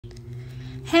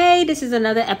Hey, this is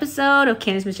another episode of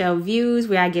Candace Michelle Views,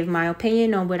 where I give my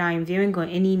opinion on what I am viewing on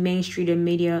any mainstream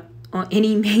media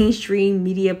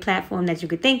platform that you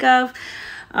could think of.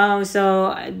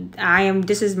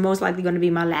 This is most likely going to be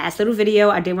my last little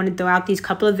video. I did want to throw out these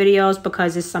couple of videos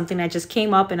because it's something that just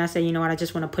came up, and I said, you know what, I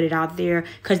just want to put it out there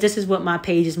because this is what my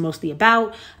page is mostly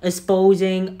about: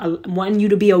 exposing, wanting you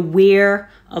to be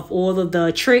aware of all of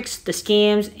the tricks, the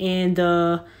scams,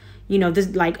 and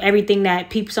this, like, everything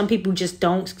that some people just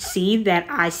don't see that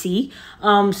I see.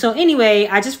 So anyway,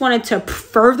 I just wanted to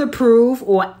further prove,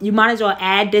 or you might as well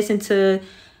add this into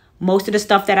most of the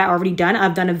stuff that I already done.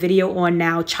 I've done a video on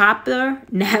Nile Chopper,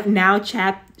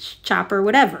 Chopper,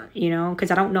 whatever,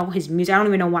 because I don't know his music. I don't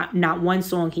even know not one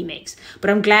song he makes. But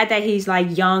I'm glad that he's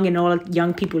like young and all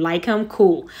young people like him.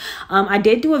 Cool. I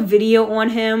did do a video on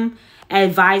him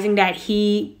advising that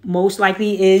he most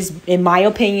likely is, in my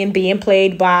opinion, being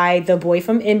played by the boy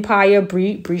from Empire,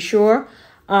 Bryshere.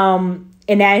 And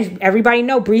as everybody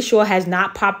know, Bryshere has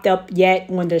not popped up yet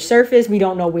on the surface. We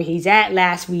don't know where he's at.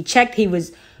 Last we checked, he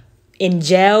was in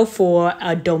jail for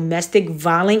a domestic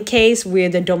violent case, where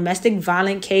the domestic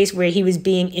violent case where he was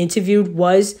being interviewed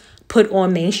was put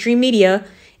on mainstream media.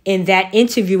 And that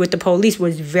interview with the police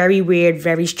was very weird,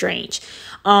 very strange.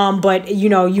 But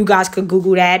you guys could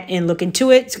Google that and look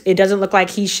into it. It doesn't look like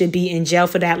he should be in jail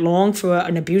for that long for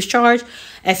an abuse charge.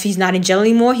 If he's not in jail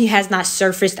anymore, he has not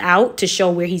surfaced out to show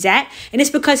where he's at. And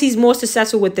it's because he's more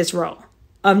successful with this role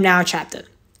of Nile Chopper.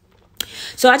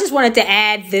 So I just wanted to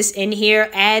add this in here,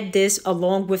 add this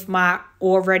along with my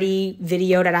already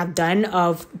video that I've done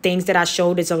of things that I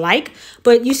showed as alike.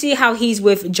 But you see how he's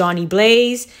with Johnny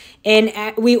Blaze. And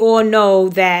we all know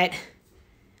that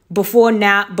before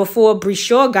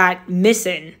Bryshere got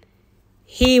missing,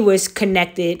 he was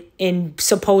connected and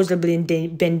supposedly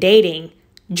been dating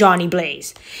Johnny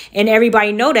Blaze. And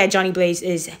everybody know that Johnny Blaze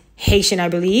is Haitian, I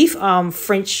believe,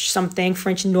 French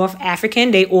North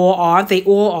African. They all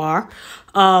are.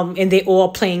 And they all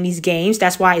playing these games.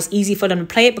 That's why it's easy for them to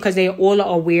play it, because they all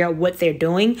are aware of what they're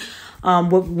doing,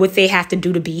 what they have to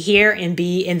do to be here and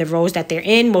be in the roles that they're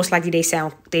in. Most likely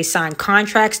they sign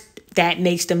contracts that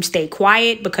makes them stay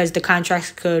quiet, because the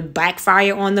contracts could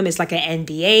backfire on them. It's like an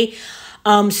NBA.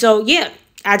 So yeah,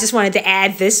 I just wanted to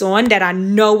add this on, that I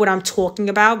know what I'm talking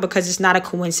about, because it's not a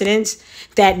coincidence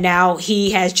that now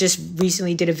he has just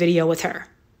recently did a video with her.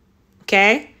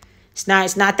 Okay? It's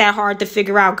not that hard to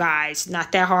figure out, guys.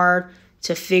 Not that hard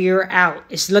to figure out.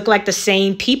 It's look like the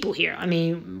same people here. I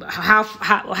mean,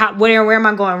 where am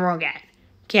I going wrong at?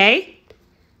 Okay?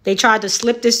 They tried to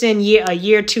slip this in a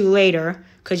year or two later,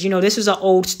 because, this is an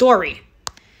old story.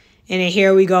 And then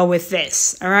here we go with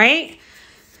this. All right?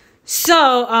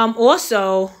 So,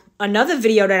 also, another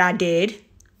video that I did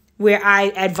where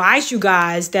I advised you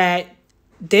guys that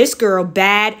this girl,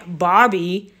 Bad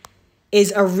Barbie,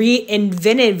 is a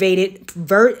reinvented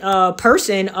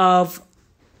person of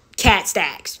cat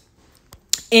stacks.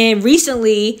 And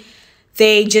recently,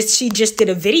 she just did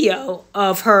a video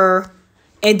of her,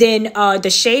 and then the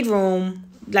Shade Room,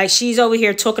 like, she's over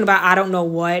here talking about I don't know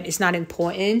what, it's not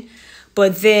important.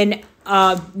 But then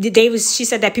she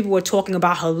said that people were talking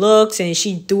about her looks, and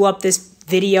she threw up this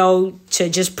video to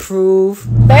just prove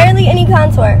barely any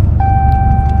contour,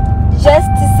 just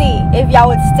to see if y'all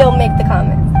would still make the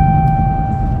comments.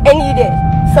 And you did.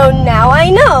 So now I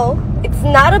know it's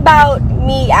not about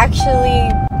me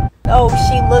actually, oh,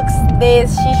 she looks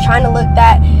this, she's trying to look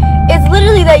that. It's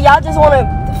literally that y'all just want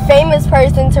a famous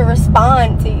person to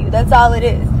respond to you. That's all it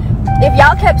is. If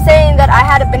y'all kept saying that I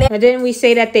had a banana... And then we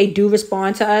say that they do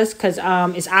respond to us, because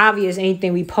it's obvious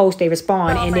anything we post, they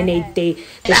respond. And then the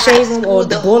Shade Room or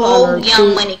the Bull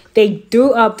Alert, they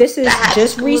do up. This is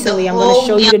just recently. I'm going to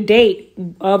show you the date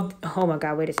of... Oh my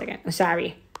God, wait a second. I'm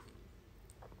sorry.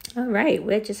 All right,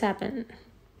 what just happened?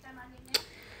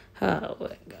 Oh,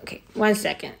 okay, 1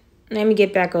 second. Let me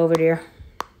get back over there.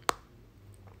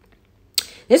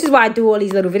 This is why I do all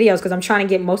these little videos, because I'm trying to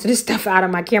get most of this stuff out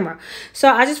of my camera. So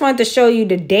I just wanted to show you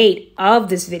the date of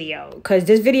this video, because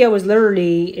this video was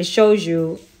literally, I showed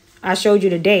you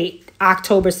the date,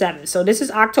 October 7th. So this is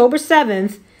October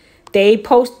 7th. They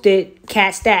posted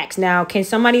cat stacks. Now, can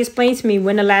somebody explain to me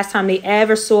when the last time they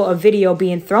ever saw a video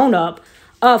being thrown up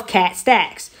of cat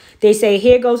stacks? They say,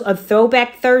 here goes a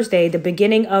throwback Thursday, the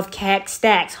beginning of Cat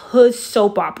Stacks, Hood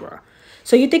soap opera.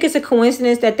 So you think it's a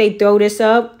coincidence that they throw this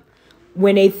up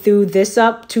when they threw this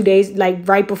up 2 days, like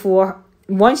right before?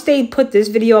 Once they put this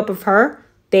video up of her,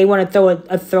 they want to throw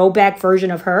a throwback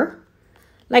version of her?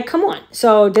 Like, come on.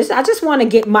 So I just want to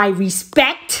get my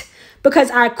respect, because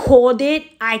I called it.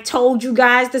 I told you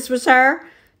guys this was her.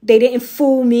 They didn't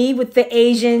fool me with the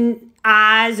Asian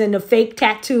eyes and the fake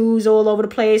tattoos all over the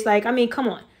place. Like, I mean, come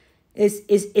on.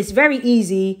 It's very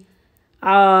easy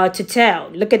to tell.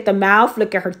 Look at the mouth,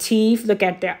 look at her teeth, look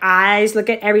at their eyes, look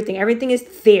at everything. Everything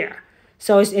is there.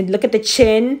 So and look at the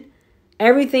chin.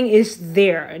 Everything is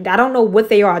there. I don't know what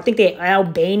they are. I think they're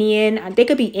Albanian. They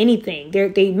could be anything.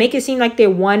 They make it seem like they're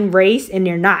one race, and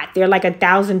they're not. They're like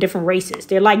 1,000 different races.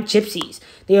 They're like gypsies.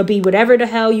 They'll be whatever the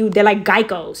hell they're like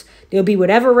geckos. They'll be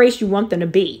whatever race you want them to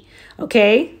be.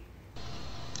 Okay?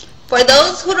 For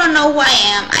those who don't know who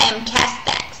I am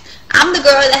Castax. I'm the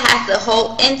girl that has the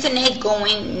whole internet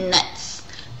going nuts.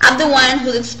 I'm the one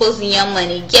who's exposing your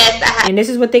money. Yes, I have. And this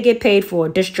is what they get paid for.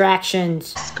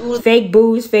 Distractions. Fake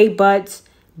boobs, fake butts,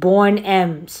 born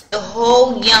M's. The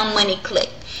whole Young Money clique.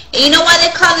 And you know why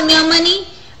they call them Young Money?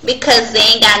 Because they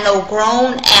ain't got no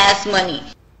grown ass money.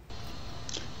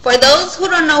 For those who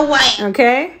don't know who I am.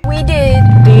 Okay. We did.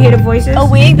 Do you hear the voices? A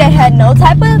wig that had no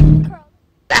type of curl.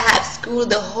 I have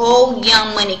screwed the whole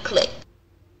Young Money clique.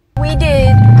 We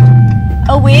did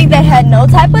a wig that had no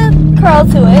type of curl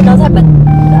to it, no type of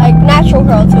like natural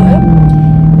curl to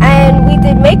it, and we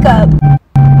did makeup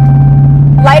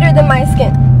lighter than my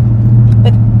skin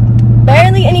with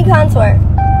barely any contour.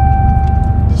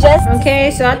 Just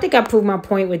okay, so I think I proved my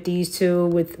point with these two,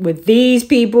 with these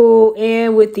people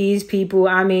and with these people.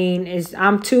 I mean,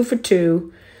 I'm 2 for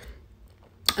 2.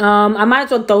 I might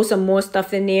as well throw some more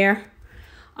stuff in there.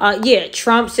 Yeah,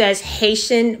 Trump says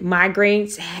Haitian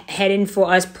migrants heading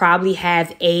for us probably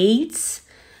have AIDS.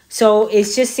 So it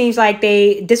just seems like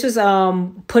this was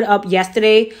put up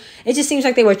yesterday. It just seems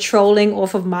like they were trolling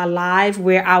off of my live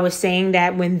where I was saying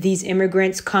that when these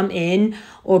immigrants come in,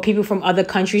 or people from other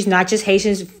countries, not just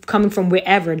Haitians coming from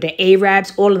wherever, the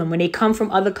Arabs, all of them, when they come from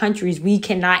other countries, we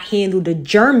cannot handle the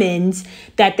Germans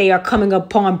that they are coming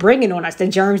upon bringing on us. The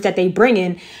germs that they bring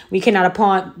in, we cannot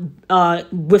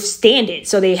withstand it.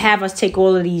 So they have us take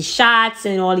all of these shots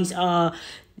and all these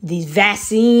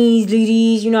vaccines,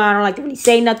 these, I don't like to really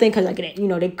say nothing because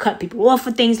they cut people off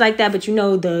for things like that.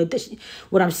 But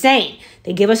what I'm saying,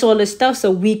 they give us all this stuff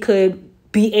so we could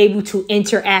be able to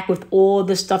interact with all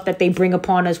the stuff that they bring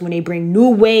upon us when they bring new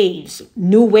waves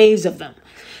of them.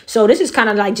 So this is kind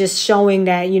of like just showing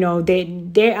that,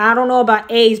 they I don't know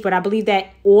about AIDS, but I believe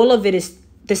that all of it is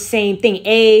the same thing.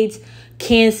 AIDS,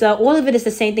 cancer, all of it is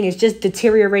the same thing. It's just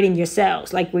deteriorating your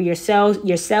cells, like where your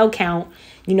cell count,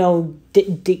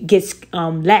 gets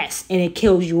less and it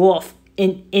kills you off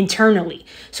internally.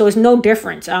 So it's no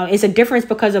difference. It's a difference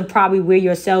because of probably where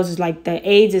your cells is. Like the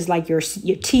AIDS is like your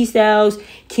T cells,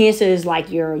 cancer is like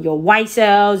your white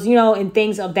cells, and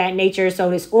things of that nature.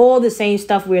 So it's all the same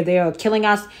stuff where they are killing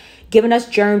us, giving us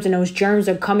germs, and those germs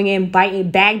are coming in, biting,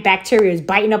 bad bacteria is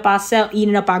biting up our cell,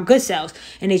 eating up our good cells,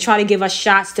 and they try to give us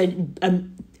shots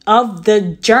of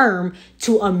the germ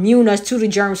to immune us to the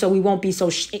germ, so we won't be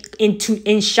so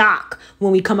in shock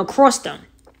when we come across them.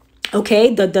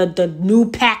 Okay, the new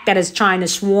pack that is trying to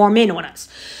swarm in on us.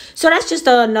 So that's just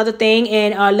another thing.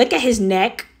 And look at his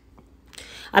neck.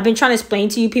 I've been trying to explain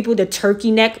to you people, the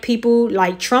turkey neck people.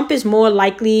 Like Trump is more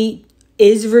likely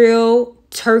Israel,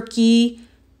 Turkey,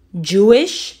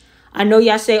 Jewish. I know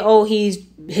y'all say, oh,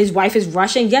 his wife is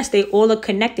Russian. Yes, they all are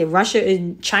connected. Russia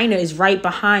and China is right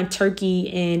behind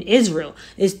Turkey and Israel.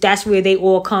 That's where they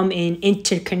all come in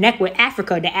interconnect with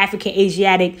Africa, the African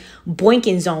Asiatic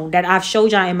boinking zone that I've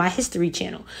showed y'all in my history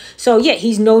channel. So yeah,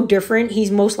 he's no different.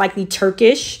 He's most likely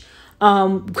Turkish.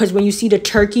 Because when you see the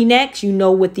turkey necks,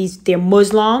 what they're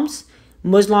Muslims,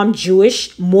 Muslim,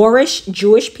 Jewish, Moorish,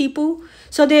 Jewish people.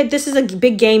 So this is a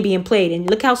big game being played. And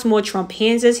look how small Trump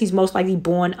hands is. He's most likely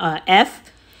born F.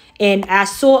 And I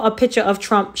saw a picture of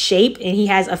Trump's shape, and he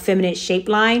has a feminine shape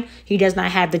line. He does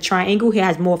not have the triangle. He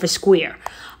has more of a square.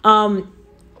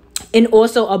 And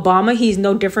also Obama, he's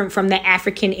no different from the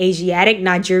African Asiatic,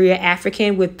 Nigeria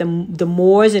African, with the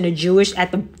Moors and the Jewish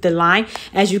at the line.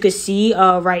 As you can see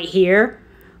right here,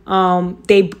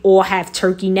 they all have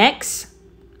turkey necks.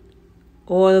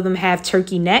 All of them have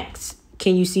turkey necks.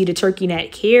 Can you see the turkey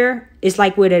neck here? It's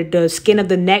like where the skin of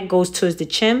the neck goes towards the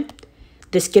chin.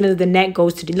 The skin of the neck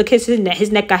goes to look at his neck.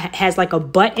 His neck has like a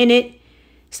butt in it.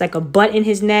 It's like a butt in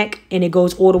his neck, and it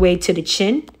goes all the way to the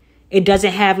chin. It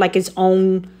doesn't have like its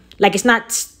own, like it's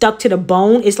not stuck to the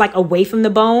bone. It's like away from the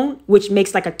bone, which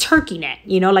makes like a turkey neck,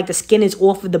 like the skin is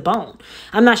off of the bone.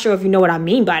 I'm not sure if you know what I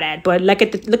mean by that, but look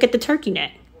at the turkey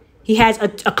neck. He has a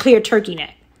clear turkey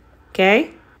neck.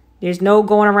 Okay? There's no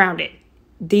going around it.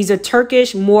 These are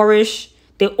Turkish, Moorish.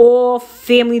 They're all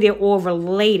family. They're all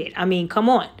related. I mean, come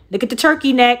on. Look at the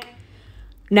turkey neck.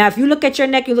 Now, if you look at your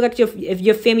neck, you look at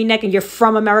your family neck, and you're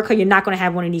from America, you're not going to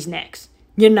have one of these necks.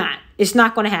 You're not. It's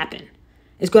not going to happen.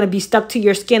 It's going to be stuck to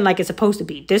your skin like it's supposed to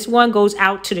be. This one goes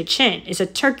out to the chin. It's a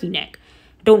turkey neck.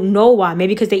 Don't know why.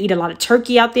 Maybe because they eat a lot of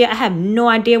turkey out there. I have no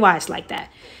idea why it's like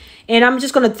that. And I'm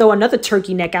just going to throw another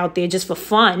turkey neck out there just for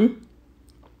fun.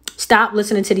 Stop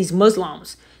listening to these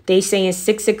Muslims. They saying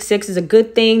 666 is a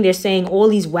good thing. They're saying all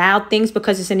these wild things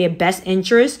because it's in their best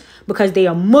interest, because they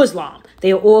are Muslim.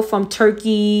 They are all from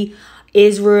Turkey,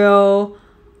 Israel,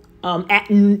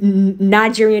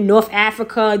 Nigeria, North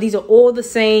Africa. These are all the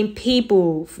same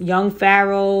people. Young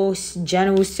Pharaoh,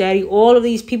 General Seti, all of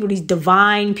these people, these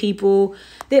divine people,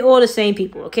 they're all the same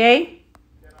people, okay?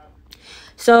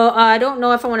 So I don't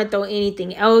know if I want to throw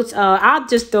anything else. I'll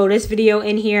just throw this video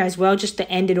in here as well just to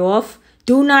end it off.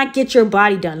 Do not get your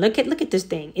body done. Look at this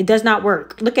thing. It does not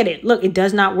work. Look at it. Look, it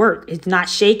does not work. It's not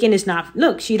shaking. It's not.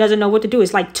 Look, she doesn't know what to do.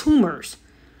 It's like tumors.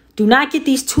 Do not get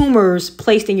these tumors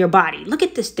placed in your body. Look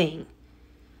at this thing.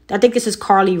 I think this is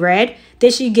Carly Red.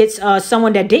 Then she gets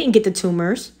someone that didn't get the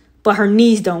tumors, but her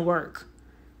knees don't work.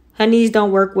 Her knees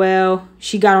don't work well.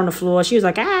 She got on the floor. She was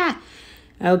like,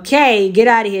 okay, get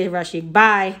out of here, Rashik.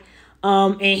 Bye.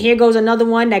 And here goes another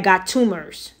one that got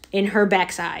tumors in her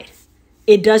backside.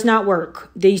 It does not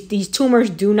work. These tumors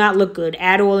do not look good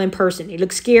at all in person. They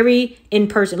look scary in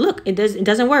person. Look, it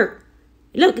doesn't work.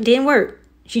 Look, it didn't work.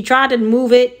 She tried to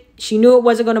move it. She knew it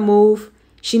wasn't going to move.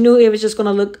 She knew it was just going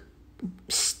to look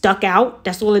stuck out.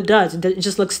 That's all it does. It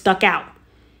just looks stuck out.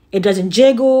 It doesn't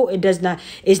jiggle. It does not.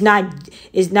 It's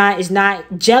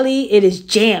not jelly. It is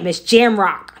jam. It's jam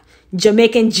rock.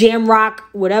 Jamaican jam rock.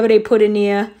 Whatever they put in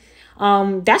there.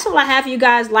 That's all I have for you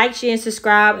guys. Like, share, and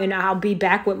subscribe, and I'll be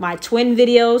back with my twin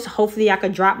videos. Hopefully I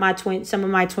could drop some of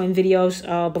my twin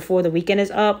videos before the weekend is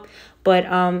up. But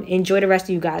enjoy the rest of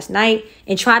you guys' night,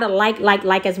 and try to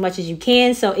like as much as you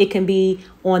can so it can be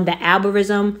on the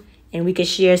algorithm, and we can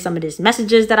share some of these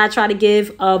messages that I try to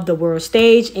give of the world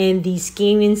stage and these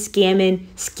scamming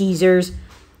skeezers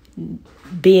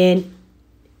being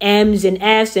M's and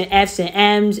F's and F's and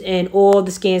M's and all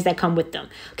the scams that come with them.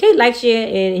 Okay, like, share,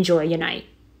 and enjoy your night.